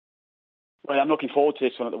Well, I'm looking forward to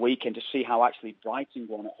this one at the weekend to see how actually Brighton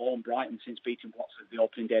go on at home. Brighton, since beating Watford the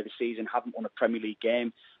opening day of the season, haven't won a Premier League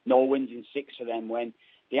game. No wins in 6 for them, when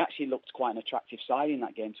they actually looked quite an attractive side in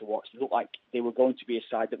that game to watch. They looked like they were going to be a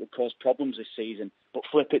side that would cause problems this season. But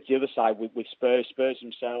flip it to the other side with Spurs. Spurs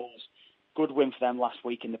themselves, good win for them last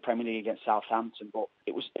week in the Premier League against Southampton, but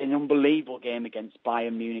it was an unbelievable game against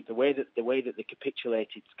Bayern Munich. The way that they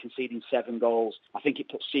capitulated, conceding 7 goals, I think it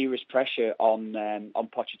put serious pressure on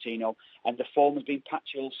Pochettino, and the form has been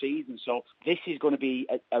patchy all season. So this is going to be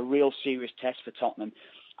a real serious test for Tottenham.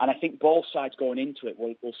 And I think both sides going into it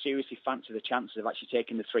will seriously fancy the chances of actually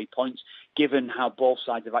taking the 3 points, given how both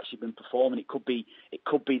sides have actually been performing. It could be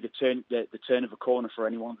the turn of a corner for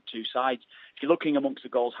any one of the two sides. If you're looking amongst the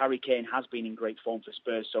goals, Harry Kane has been in great form for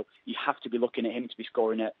Spurs, so you have to be looking at him to be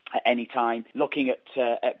scoring at any time. Looking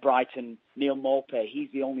at Brighton, Neil Maupay, he's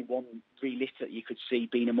the only one realistic that you could see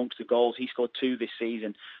being amongst the goals. He scored 2 this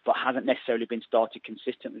season, but hasn't necessarily been started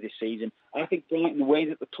consistently this season. I think Brighton, the way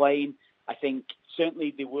that they're playing, I think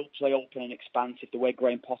certainly they will play open and expansive the way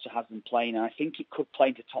Graham Potter has them playing, and I think it could play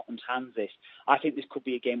into Tottenham's hands this. I think this could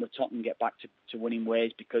be a game where Tottenham get back to winning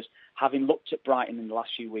ways, because having looked at Brighton in the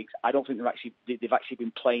last few weeks, I don't think they've actually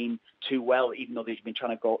been playing too well, even though they've been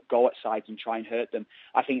trying to go at sides and try and hurt them.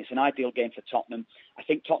 I think it's an ideal game for Tottenham. I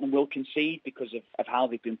think Tottenham will concede because of how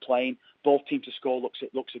they've been playing. Both teams to score looks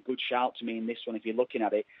a good shout to me in this one if you're looking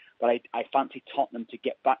at it. But I fancy Tottenham to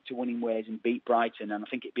get back to winning ways and beat Brighton, and I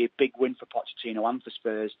think it'd be a big win for Pochettino and for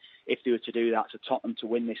Spurs if they were to do that. So Tottenham to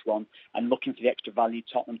win this one, and looking for the extra value,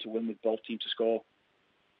 Tottenham to win with both teams to score.